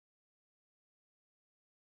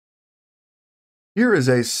Here is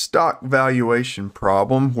a stock valuation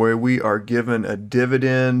problem where we are given a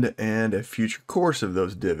dividend and a future course of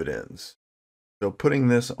those dividends. So putting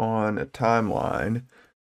this on a timeline,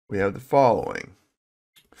 we have the following.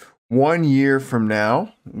 1 year from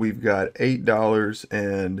now, we've got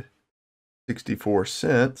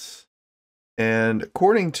 $8.64. And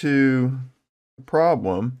according to the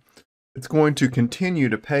problem, it's going to continue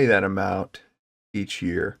to pay that amount each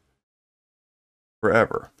year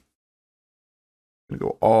forever.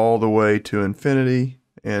 Go all the way to infinity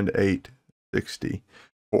and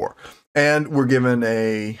 864. And we're given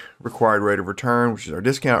a required rate of return, which is our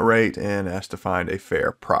discount rate, and asked to find a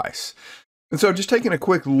fair price. And so just taking a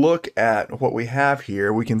quick look at what we have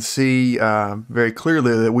here, we can see very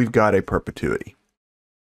clearly that we've got a perpetuity.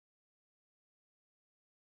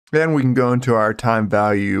 Then we can go into our time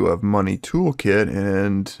value of money toolkit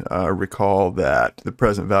and recall that the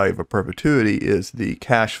present value of a perpetuity is the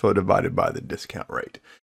cash flow divided by the discount rate.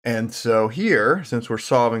 And so here, since we're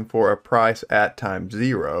solving for a price at time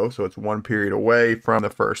 0, so it's 1 period away from the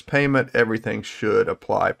first payment, everything should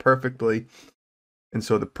apply perfectly. And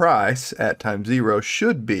so the price at time 0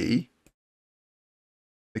 should be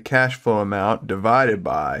the cash flow amount divided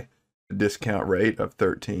by the discount rate of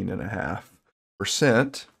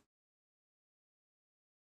 13.5%.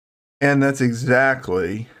 And that's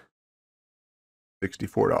exactly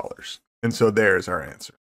 $64. And so there's our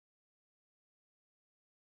answer.